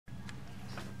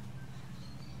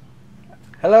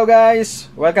Hello guys!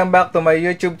 Welcome back to my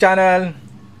YouTube channel,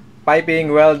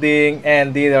 Piping, Welding,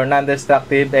 and Dealer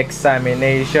Non-Destructive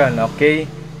Examination. Okay,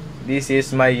 this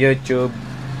is my YouTube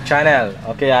channel.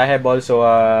 Okay, I have also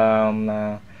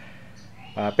a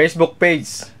Facebook page.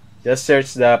 Just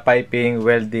search the Piping,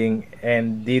 Welding,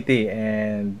 and DT,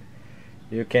 and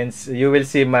you will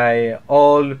see my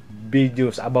all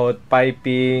videos about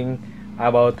piping,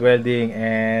 about welding,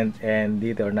 and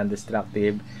DT or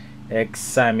non-destructive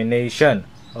examination.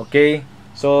 Okay,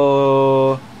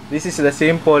 so this is the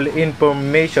simple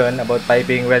information about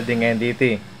piping, welding, and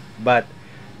DT, but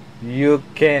you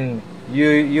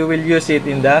will use it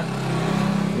in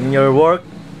your work,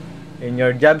 in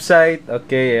your job site.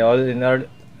 Okay,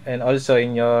 and also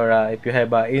in your if you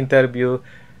have an interview.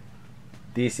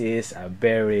 This is a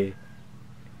very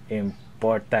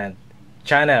important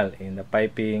channel in the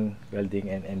piping, welding,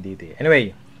 and NDT.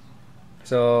 Anyway,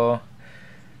 so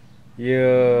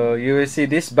you will see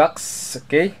this box.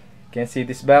 Okay, you can see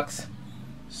this box.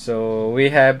 So we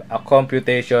have a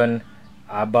computation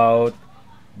about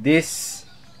this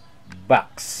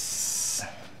box.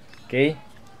 Okay,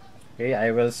 I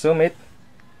will zoom it.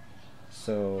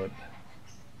 So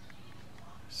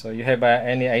you have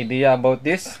any idea about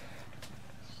this?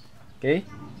 Okay,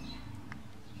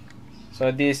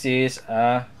 so this is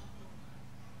a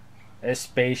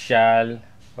special,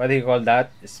 what do you call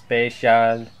that?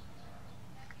 Special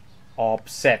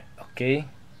offset. Okay,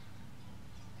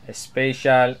 a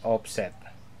special offset.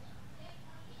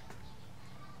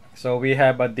 So we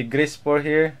have a degrees for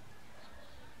here,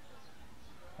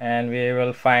 and we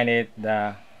will find it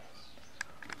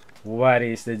what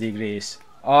is the degrees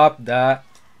of the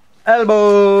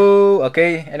elbow.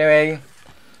 Okay, anyway,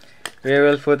 we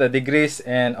will put the degrees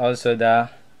and also the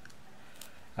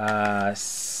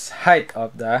height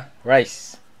of the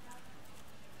rise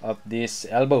of this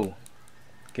elbow.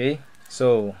 Okay,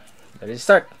 so let's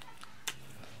start.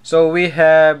 So we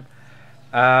have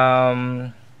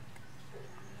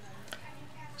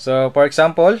so for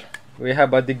example, we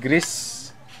have a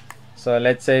degrees. So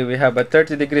let's say we have a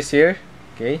 30 degrees here.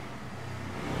 Okay,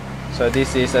 so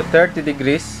this is a 30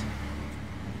 degrees.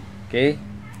 Okay,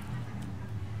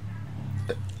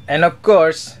 and of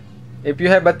course, if you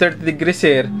have a 30 degrees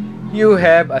here, you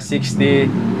have a 60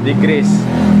 degrees.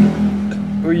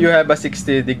 You have a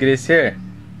 60 degrees here.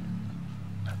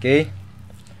 Okay,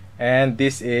 and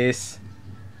this is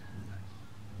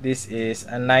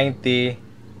a 90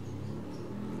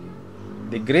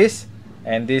 degrees,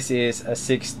 and this is a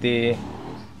 60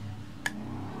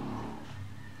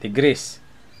 degrees.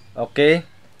 Okay,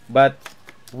 but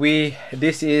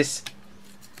this is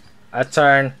a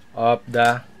turn of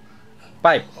the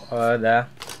pipe, or the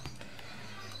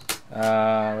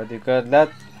what do you call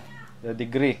that, the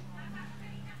degree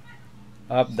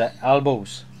of the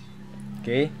elbows.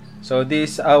 Okay, so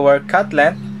this is our cut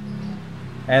length,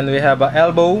 and we have a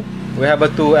elbow. We have a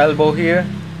 2 elbow here,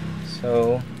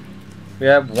 so we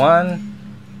have 1,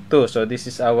 2. So this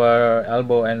is our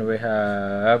elbow, and we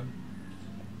have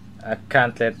a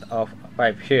cantlet of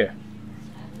pipe here.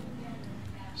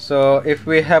 So if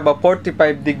we have a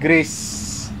 45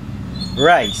 degrees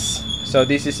rise, so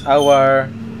this is our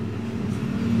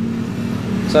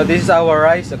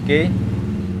rise. Okay,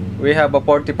 we have a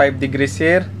 45 degrees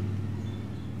here.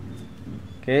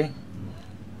 Okay,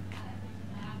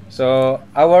 so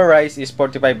our rise is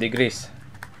 45 degrees.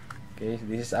 Okay,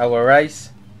 this is our rise.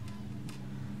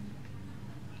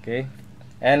 Okay,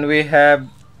 and we have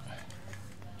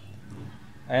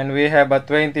a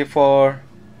 24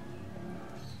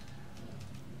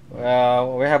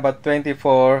 we have a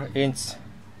 24-inch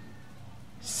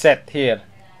set here.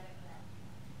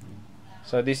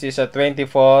 So this is a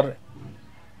 24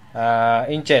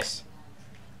 inches.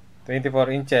 24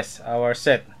 inches our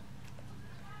set.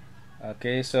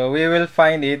 Okay, so we will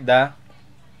find it the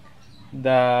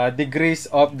degrees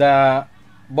of the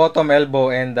bottom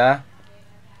elbow and the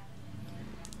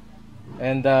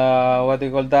what do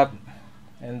you call that,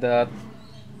 and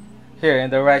here in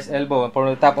the right elbow, and from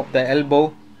the top of the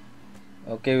elbow.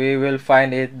 Okay, we will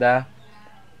find it the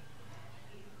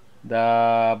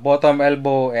bottom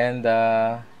elbow and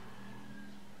the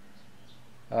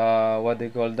what do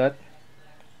you call that.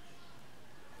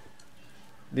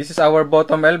 This is our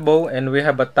bottom elbow, and we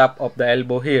have a top of the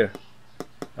elbow here.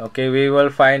 Okay, we will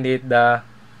find it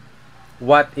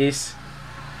what is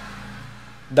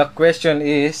the question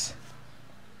is.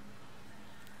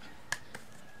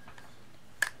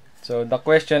 So the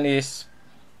question is,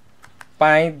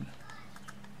 find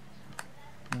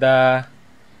the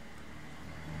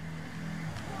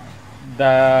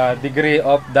degree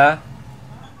of the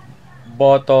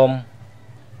bottom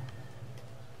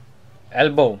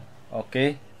elbow.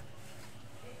 Okay,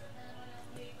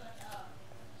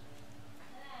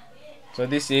 so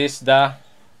this is the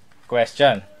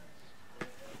question.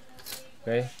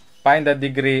 Okay, find the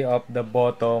degree of the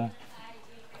bottom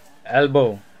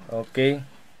elbow. Okay,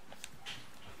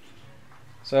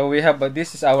 so we have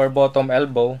this is our bottom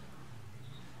elbow.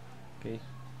 Okay,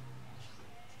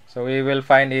 so we will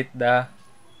find it the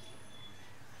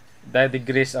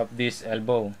degrees of this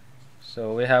elbow.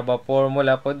 So we have a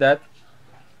formula for that,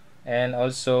 and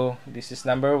also this is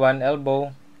number 1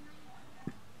 elbow.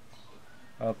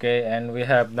 Okay, and we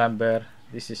have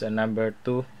this is a number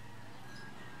 2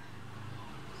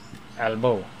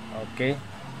 elbow. Okay,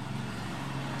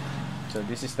 so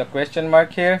this is the question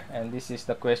mark here, and this is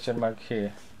the question mark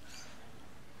here.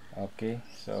 Okay,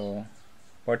 so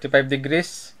 45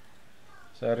 degrees.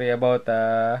 Sorry about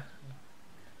I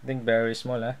think very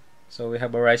small. So we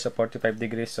have a rise of 45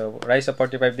 degrees. So rise of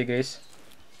 45 degrees.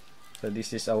 So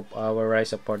this is our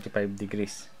rise of 45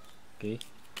 degrees. Okay.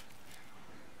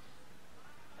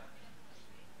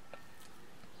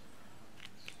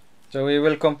 So we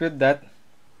will compute that.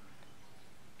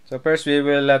 So first we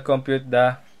will compute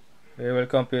the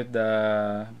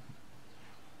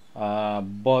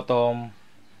bottom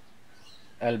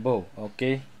elbow.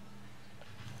 Okay.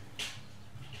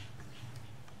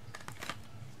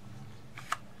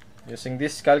 Using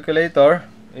this calculator,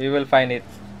 we will find it.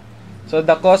 So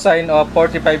the cosine of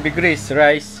 45 degrees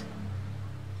rise,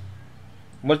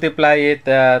 multiply it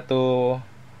to,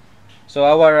 so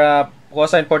our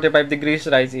cosine 45 degrees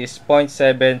rise is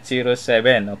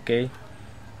 0.707. Okay,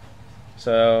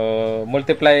 so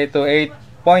multiply it to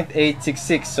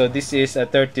 8.866. So this is a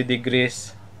 30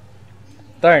 degrees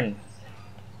turn,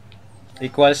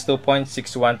 equals to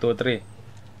 0.6123.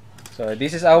 So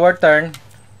this is our turn.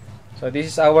 So this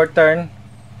is our turn.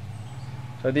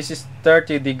 So this is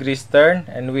 30 degrees turn,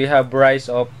 and we have rise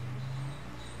of,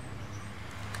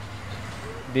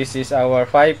 this is our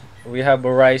 5, we have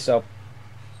a rise of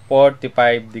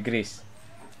 45 degrees.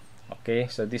 Okay,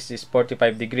 so this is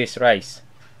 45 degrees rise.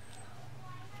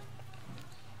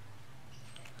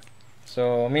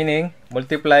 So meaning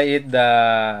multiply it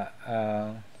the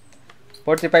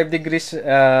 45 degrees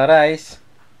rise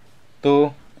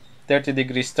to 30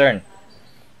 degrees turn.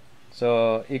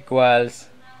 So equals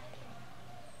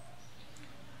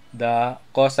the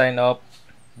cosine of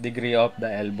degree of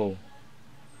the elbow.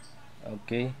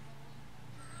 Okay,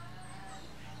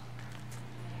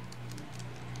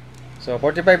 so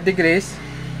 45 degrees,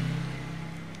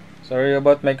 sorry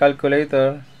about my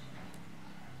calculator,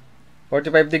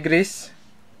 45 degrees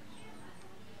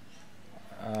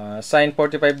sine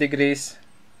 45 degrees,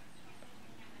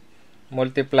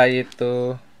 multiply it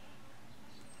to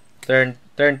turn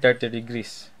 30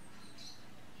 degrees.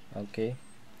 Okay,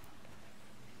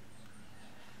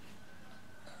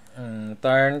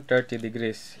 turn 30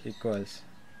 degrees equals,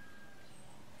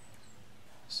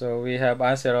 so we have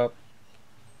answer of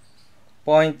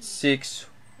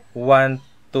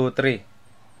 0.6123.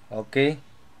 okay,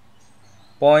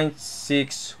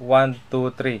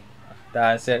 0.6123 the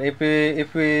answer. If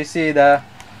we see the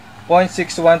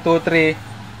 0.6123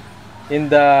 in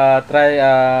the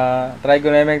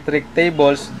trigonometric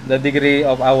tables, the degree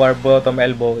of our bottom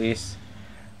elbow is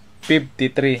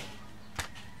 53.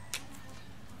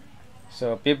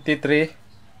 So 52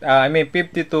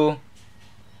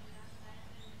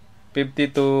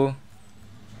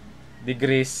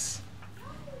 degrees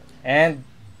and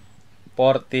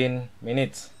 14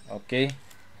 minutes. Okay,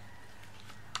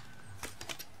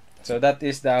 so that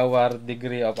is our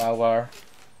degree of our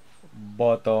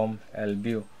bottom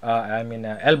elbow.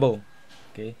 Elbow.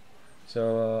 Okay,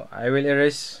 so I will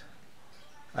erase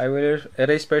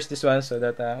first this one, so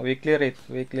that we clear it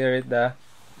the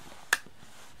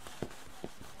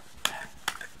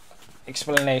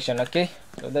explanation. Okay,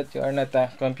 so that you are not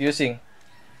confusing.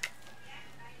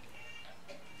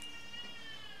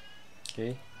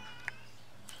 Okay,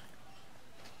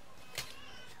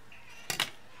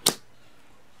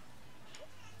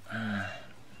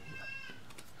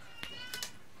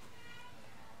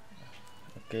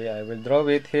 okay, I will draw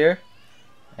it here,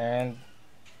 and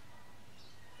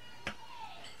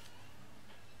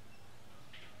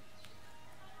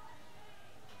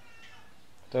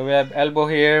so we have elbow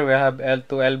here, we have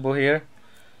L2 elbow here.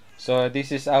 So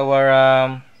this is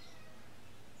our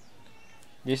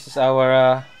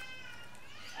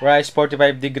rise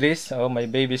 45 degrees. Oh, my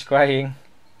baby's crying.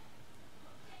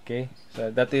 Okay,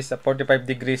 so that is a 45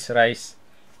 degrees rise,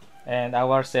 and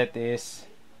our set is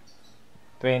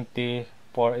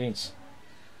 24 inch.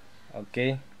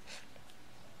 Okay,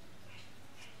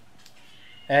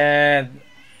 and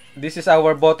this is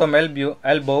our bottom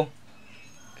elbow.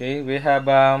 Okay, we have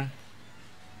a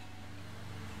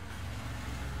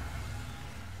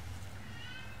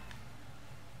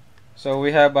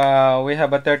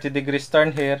 30 degrees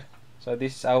turn here. So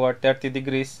this is our 30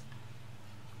 degrees.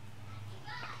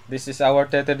 This is our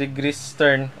 30 degrees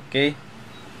turn. Okay.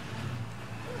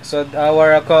 So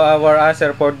our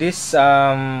answer for this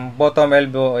bottom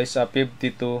elbow is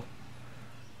 52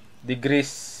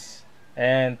 degrees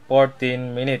and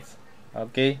 14 minutes.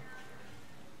 Okay.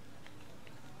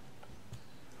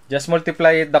 Just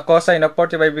multiply the cosine of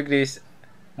 45 degrees,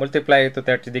 multiply it to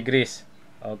 30 degrees.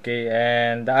 Okay,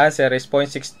 and the answer is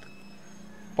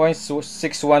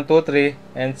 0.6123,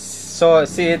 and so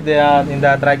see it in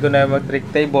the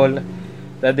trigonometric table.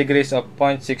 The degrees of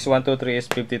 0.6123 is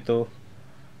 52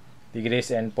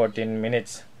 degrees and 14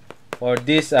 minutes for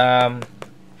this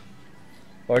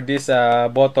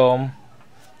bottom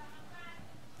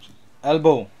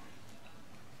elbow.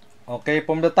 Okay,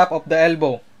 from the top of the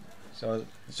elbow. So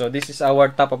this is our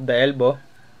top of the elbow.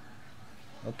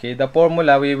 Okay, the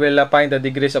formula, we will find the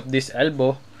degrees of this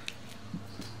elbow.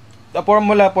 The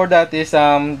formula for that is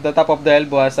the top of the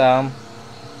elbow as the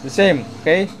same.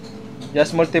 Okay,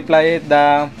 just multiply it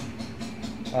the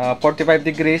 45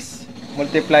 degrees,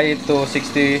 multiply it to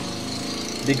 60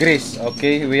 degrees.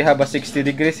 Okay, we have a 60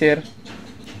 degrees here.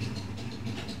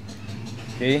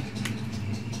 Okay,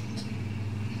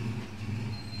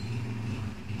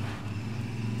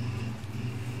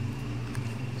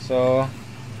 so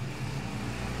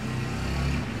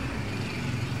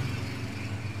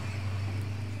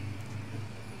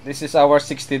this is our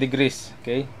 60 degrees.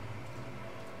 Okay,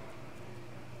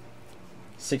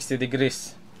 60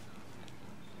 degrees.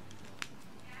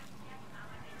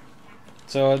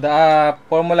 So the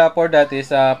formula for that is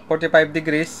 45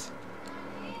 degrees.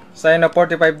 Sine of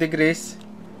 45 degrees,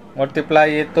 multiply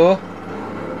it to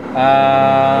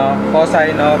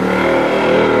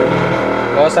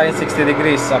cosine 60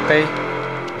 degrees. Okay,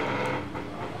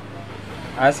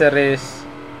 answer is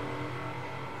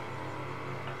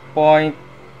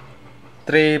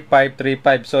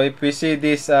 0.3535. So if we see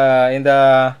this in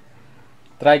the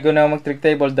trigonometric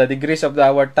table, the degrees of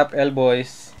our top elbow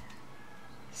is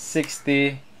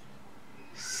 60,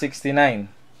 69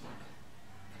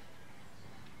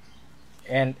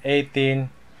 and 18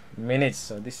 minutes.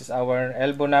 So this is our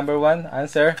elbow number 1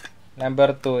 answer.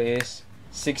 Number 2 is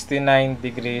 69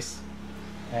 degrees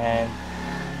and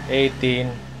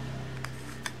 18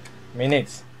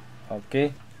 minutes.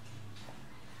 Okay,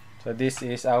 so this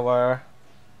is our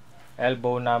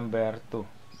elbow number 2.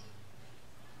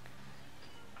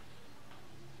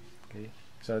 Okay,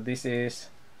 so this is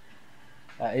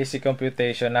easy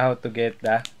computation how to get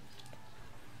the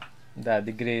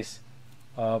degrees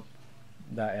of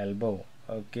the elbow.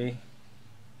 Okay,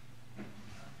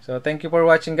 so thank you for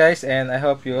watching, guys, and I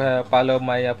hope you follow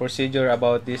my procedure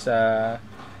about this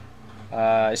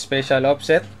special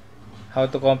offset, how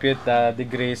to compute the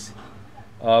degrees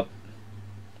of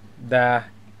the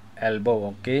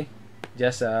elbow. Okay,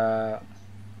 just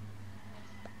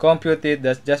compute it,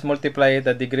 just multiply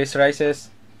the degrees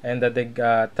rises and the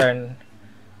turn,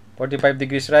 45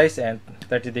 degrees rise and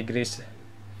 30 degrees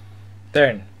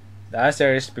turn. The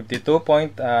answer is 52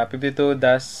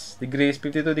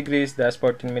 degrees dash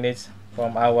 14 minutes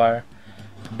from our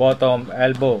bottom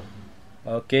elbow.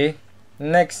 Okay,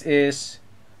 next is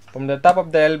from the top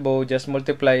of the elbow, just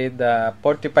multiply the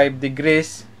 45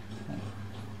 degrees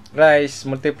rise,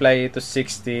 multiply it to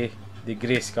 60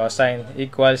 degrees. Cosine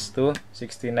equals to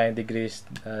 69 degrees.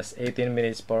 That's 18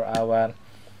 minutes for our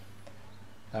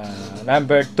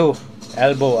number 2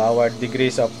 elbow, our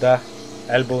degrees of the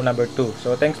elbow number 2.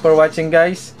 So thanks for watching,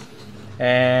 guys,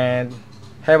 and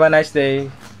have a nice day.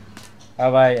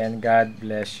 Bye bye and God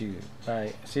bless you.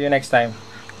 Bye, see you next time.